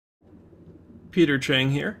Peter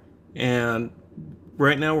Chang here, and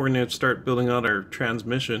right now we're going to start building out our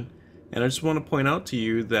transmission. And I just want to point out to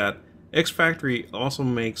you that X Factory also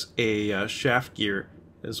makes a shaft gear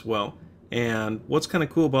as well. And what's kind of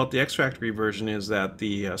cool about the X Factory version is that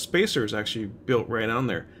the spacer is actually built right on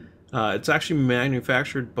there. It's actually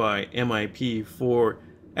manufactured by MIP for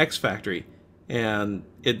X Factory, and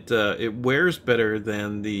it wears better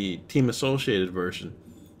than the Team Associated version.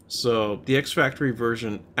 So the X Factory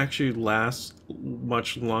version actually lasts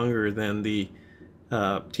much longer than the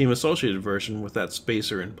Team Associated version with that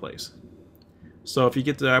spacer in place. So if you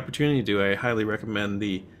get the opportunity to, I highly recommend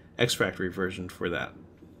the X Factory version for that.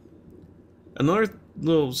 Another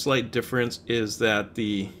little slight difference is that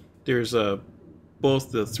there's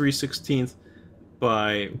both the 3/16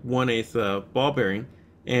 by 1/8 ball bearing,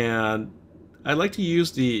 and I like to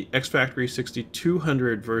use the X Factory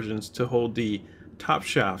 6200 versions to hold the top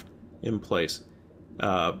shaft in place.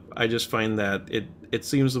 I just find that it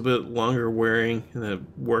seems a bit longer wearing and it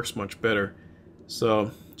works much better.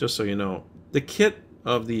 So just so you know, the kit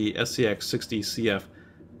of the SCX-60CF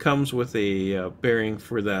comes with a bearing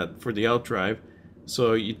for the outdrive,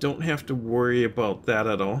 so you don't have to worry about that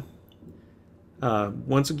at all.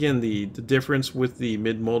 Once again, the difference with the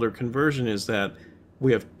mid-motor conversion is that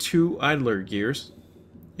we have two idler gears,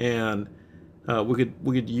 and we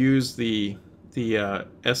could use the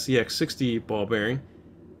SCX-60 ball bearing,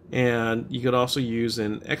 and you could also use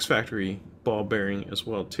an X Factory ball bearing as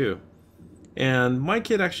well too. And my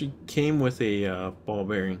kit actually came with a ball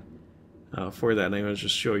bearing for that, and I'm going to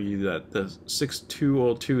just show you that the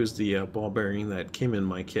 6202 is the ball bearing that came in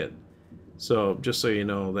my kit. So just so you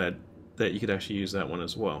know that you could actually use that one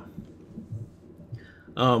as well.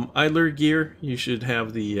 Idler gear, you should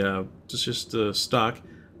have the just the stock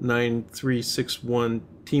 9361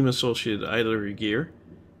 Team Associated idler gear,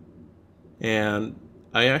 and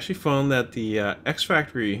I actually found that the X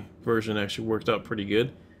Factory version actually worked out pretty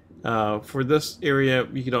good. For this area,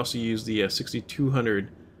 you could also use the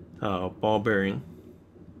 6200 ball bearing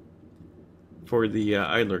for the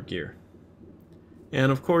idler gear,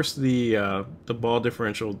 and of course the ball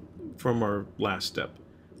differential from our last step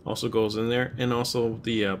also goes in there, and also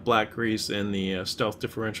the black grease and the stealth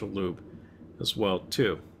differential lube as well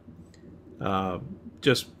too.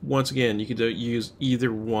 Just once again, you could use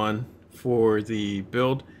either one for the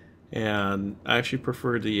build, and I actually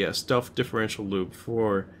prefer the stealth differential lube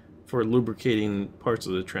for lubricating parts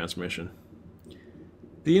of the transmission.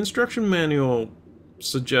 The instruction manual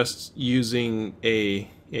suggests using a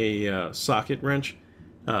socket wrench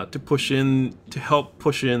to help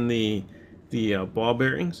push in the ball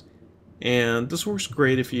bearings, and this works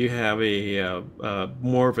great if you have a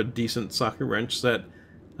more of a decent socket wrench set.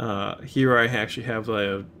 Here I actually have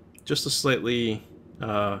just a slightly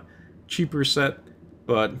cheaper set,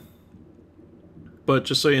 but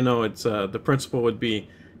just so you know, it's the principle would be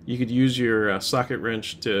you could use your socket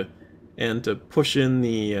wrench to push in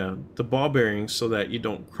the ball bearings so that you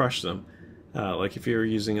don't crush them. Like if you're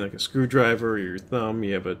using like a screwdriver or your thumb,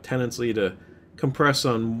 you have a tendency to compress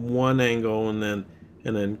on one angle and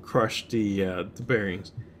then crush the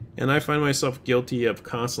bearings. And I find myself guilty of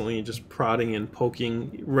constantly just prodding and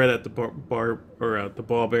poking right at the bar or at the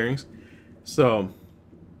ball bearings. So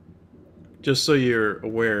just so you're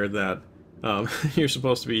aware that you're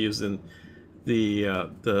supposed to be using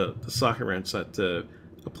the socket wrench set to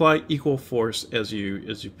apply equal force as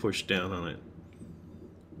you push down on it.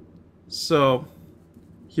 So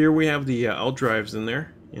here we have the outdrives in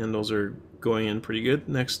there, and those are going in pretty good.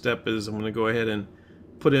 Next step is I'm going to go ahead and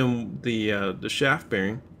put in the shaft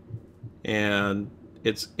bearing, and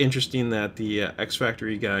it's interesting that the X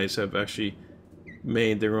Factory guys have actually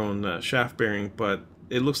made their own shaft bearing, but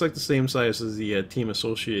it looks like the same size as the Team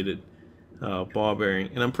Associated ball bearing,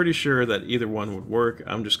 and I'm pretty sure that either one would work.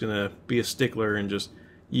 I'm just going to be a stickler and just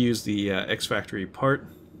use the X Factory part.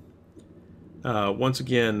 Once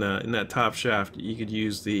again, in that top shaft, you could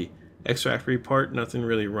use the X Factory part. Nothing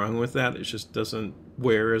really wrong with that. It just doesn't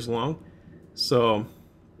wear as long. So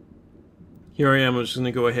here I am. I'm just going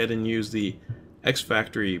to go ahead and use the X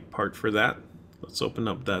Factory part for that. Let's open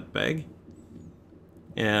up that bag.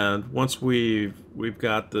 And once we've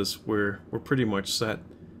got this, we're pretty much set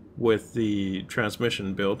with the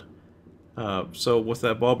transmission build. So with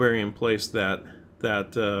that ball bearing in place, that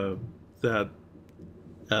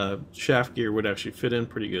shaft gear would actually fit in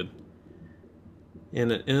pretty good,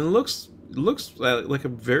 and it looks like a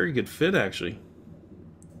very good fit actually.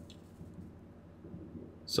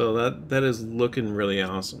 So that is looking really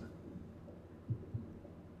awesome,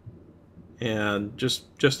 and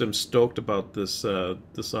just am stoked about this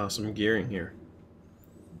awesome gearing here.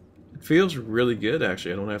 feels really good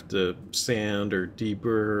actually. I don't have to sand or deburr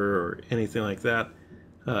or anything like that.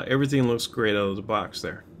 Everything looks great out of the box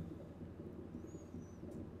there.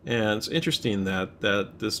 And it's interesting that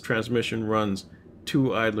this transmission runs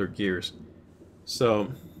 2 idler gears.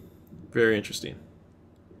 So very interesting.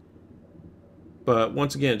 But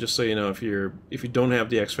once again, just so you know, if you don't have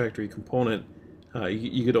the X-Factory component,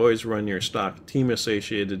 you could always run your stock Team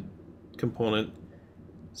Associated component.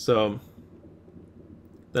 So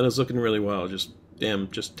that is looking really well. Just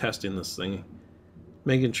testing this thing,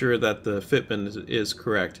 making sure that the fitment is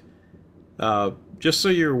correct. Just so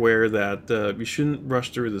you're aware that you shouldn't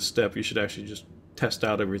rush through the step. You should actually just test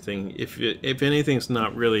out everything. If anything's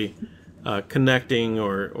not really connecting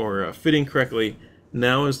or fitting correctly,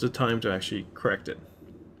 now is the time to actually correct it.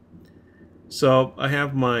 So I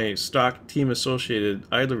have my stock Team Associated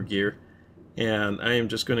idler gear, and I am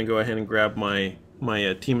just going to go ahead and grab my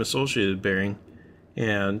Team Associated bearing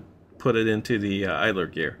and put it into the idler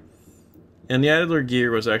gear. And the idler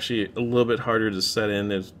gear was actually a little bit harder to set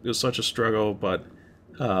in. It was such a struggle, but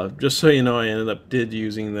just so you know, I ended up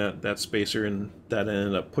using that spacer, and that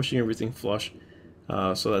ended up pushing everything flush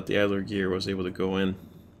so that the idler gear was able to go in.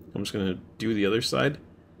 I'm just going to do the other side,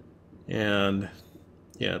 and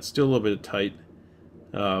yeah, it's still a little bit tight.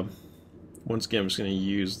 Once again, I'm just going to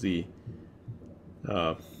use the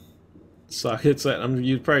sockets.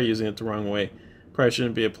 I'm probably using it the wrong way. Probably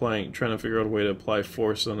shouldn't be trying to figure out a way to apply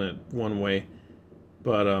force on it one way,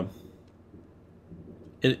 but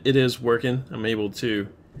it is working. I'm able to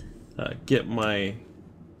get my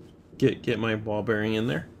ball bearing in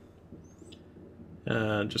there.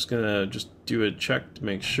 Just gonna do a check to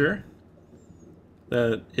make sure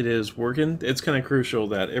that it is working. It's kind of crucial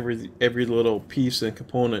that every little piece and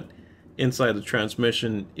component inside the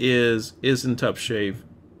transmission is in top shape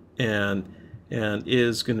and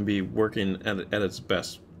is going to be working at its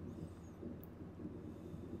best.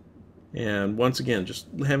 And once again, just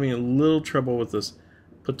having a little trouble with this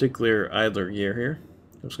particular idler gear here.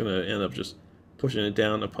 I'm just going to end up just pushing it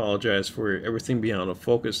down. Apologize for everything being out of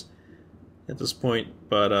focus at this point,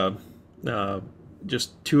 but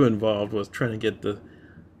just too involved with trying to get the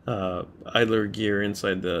idler gear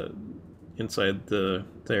inside there,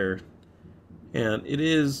 and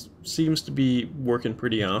it seems to be working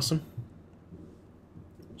pretty awesome.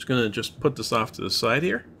 Just gonna put this off to the side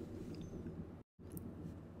here,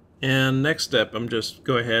 and next step, I'm just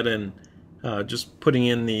go ahead and just putting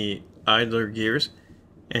in the idler gears,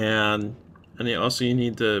 and also you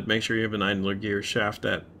need to make sure you have an idler gear shaft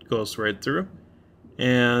that goes right through.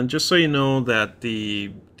 And just so you know that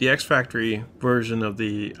the X-Factory version of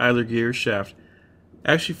the idler gear shaft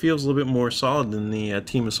actually feels a little bit more solid than the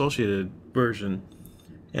Team Associated version.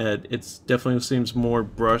 And it definitely seems more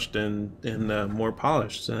brushed and more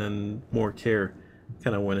polished, and more care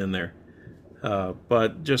kind of went in there.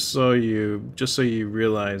 But just so you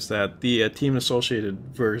realize that the Team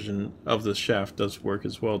Associated version of the shaft does work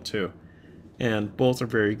as well too, and both are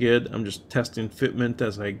very good. I'm just testing fitment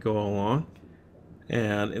as I go along,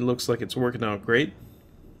 and it looks like it's working out great.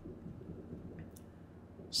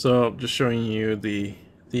 So just showing you the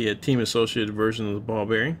Team Associated version of the ball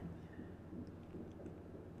bearing,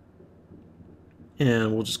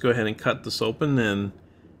 and we'll just go ahead and cut this open and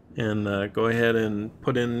go ahead and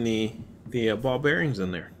put in the ball bearings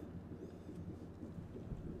in there.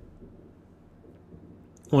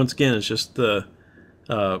 Once again, it's just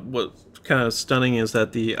what's kind of stunning is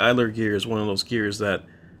that the idler gear is one of those gears that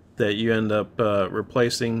you end up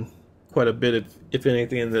replacing quite a bit if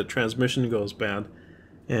anything in the transmission goes bad.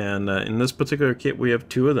 And in this particular kit we have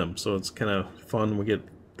 2 of them, so it's kind of fun. We get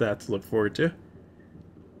that to look forward to.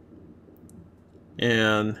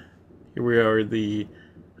 And here we are, the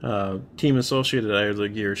Team Associated idler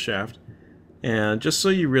gear shaft. And just so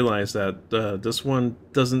you realize that this one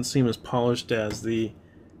doesn't seem as polished as the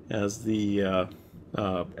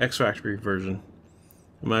X-Factory version.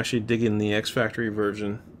 I'm actually digging the X-Factory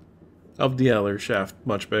version of the idler shaft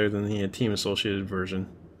much better than the Team Associated version.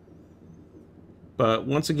 But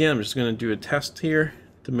once again, I'm just going to do a test here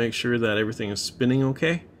to make sure that everything is spinning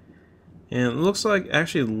okay. And it looks like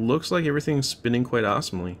everything's spinning quite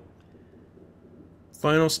awesomely.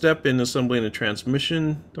 Final step in assembling a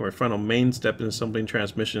transmission, or final main step in assembling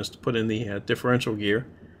transmission, is to put in the differential gear.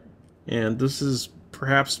 And this is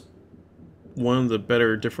perhaps one of the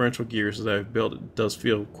better differential gears that I've built. It does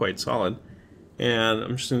feel quite solid. And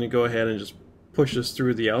I'm just going to go ahead and just push this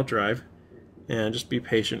through the outdrive and just be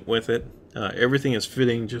patient with it. Everything is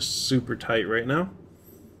fitting just super tight right now,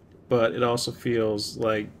 but it also feels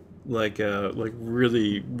like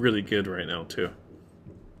really good right now too.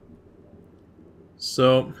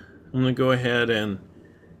 So I'm going to go ahead and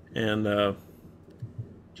and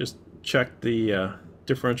just check the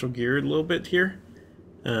differential gear a little bit here,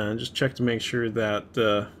 and just check to make sure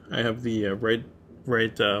that I have the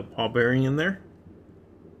right ball bearing in there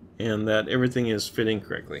and that everything is fitting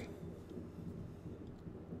correctly.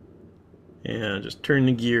 And just turn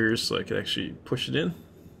the gears so I can actually push it in.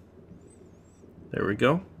 There we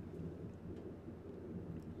go.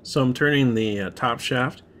 So I'm turning the top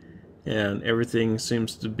shaft, and everything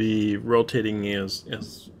seems to be rotating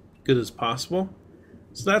as good as possible.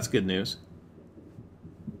 So that's good news.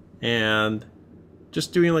 And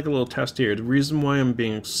just doing like a little test here. The reason why I'm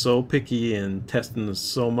being so picky and testing this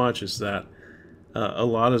so much is that a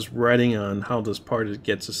lot is riding on how this part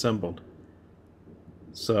gets assembled.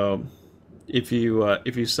 So if you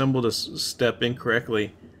assemble this step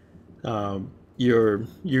incorrectly, you're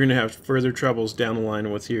gonna have further troubles down the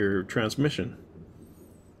line with your transmission.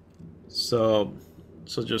 So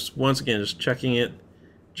just once again, just checking it.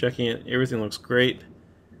 Everything looks great.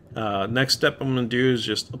 Next step I'm gonna do is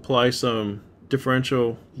just apply some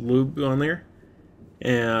differential lube on there,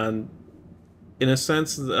 and in a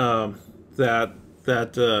sense by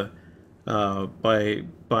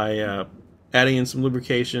adding in some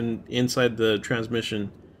lubrication inside the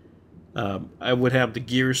transmission, I would have the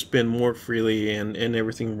gears spin more freely and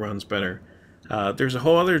everything runs better. There's a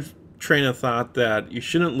whole other train of thought that you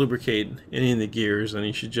shouldn't lubricate any of the gears, and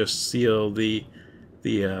you should just seal the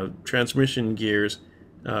transmission gears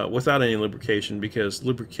without any lubrication, because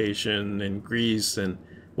lubrication and grease, and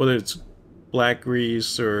whether it's black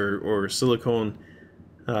grease or silicone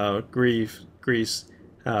grease,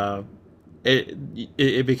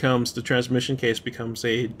 it becomes, the transmission case becomes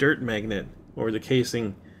a dirt magnet, or the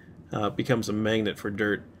casing becomes a magnet for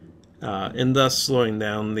dirt, and thus slowing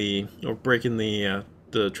down or breaking the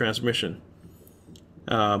transmission.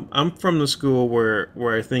 I'm from the school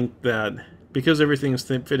where I think that because everything's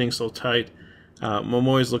fitting so tight, I'm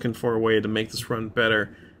always looking for a way to make this run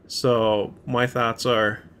better. So my thoughts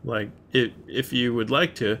are, like, if you would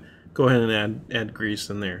like to, go ahead and add grease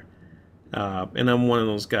in there. And I'm one of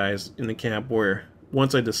those guys in the camp where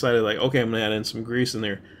once I decided, like, okay, I'm gonna add in some grease in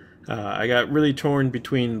there, I got really torn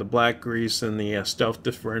between the black grease and the Stealth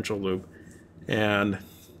differential lube. And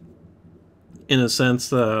in a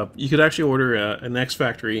sense, you could actually order an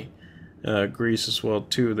X-Factory grease as well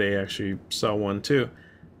too. They actually sell one too,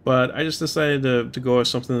 but I just decided to go with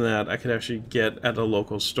something that I could actually get at a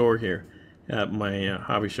local store here at my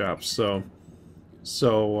hobby shop. So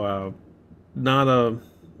not a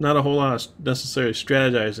whole lot of necessarily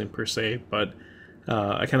strategizing per se, but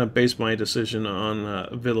I kind of based my decision on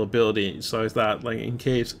availability. So I thought, like, in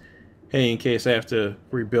case I have to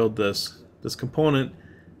rebuild this component,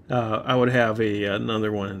 I would have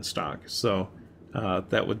another one in stock. So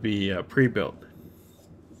that would be pre-built.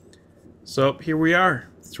 So here we are,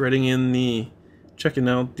 threading in checking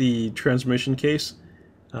out the transmission case.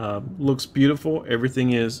 Looks beautiful.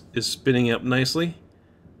 Everything is spinning up nicely.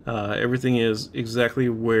 Everything is exactly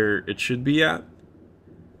where it should be at,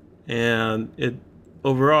 and it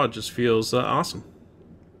overall just feels awesome.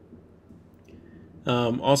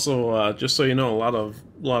 Also, just so you know, a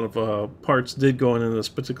lot of parts did go into this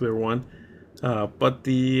particular one, but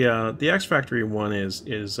the X-Factory one is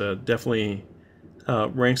definitely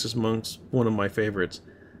ranks as amongst one of my favorites.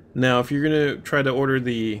 Now, if you're gonna try to order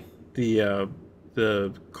the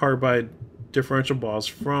carbide differential balls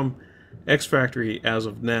from X-Factory as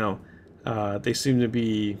of now, they seem to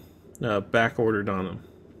be back ordered on them.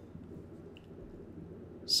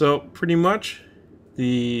 So pretty much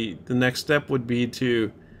the next step would be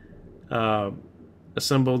to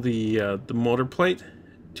assemble the motor plate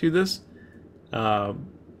to this, but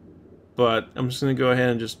I'm just going to go ahead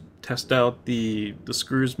and just test out the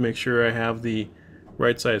screws, make sure I have the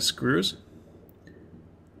right size screws,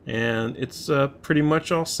 and it's pretty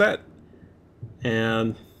much all set.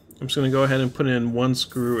 And I'm just going to go ahead and put in one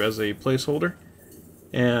screw as a placeholder.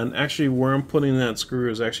 And actually, where I'm putting that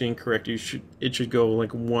screw is actually incorrect. It should go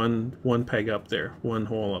like one peg up there, one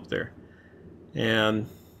hole up there. And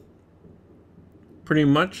pretty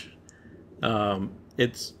much,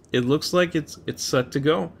 it looks like it's set to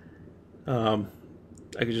go. I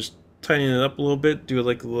could just tighten it up a little bit, do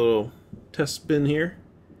like a little test spin here.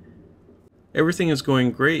 Everything is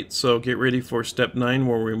going great, so get ready for step 9,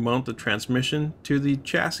 where we mount the transmission to the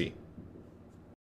chassis.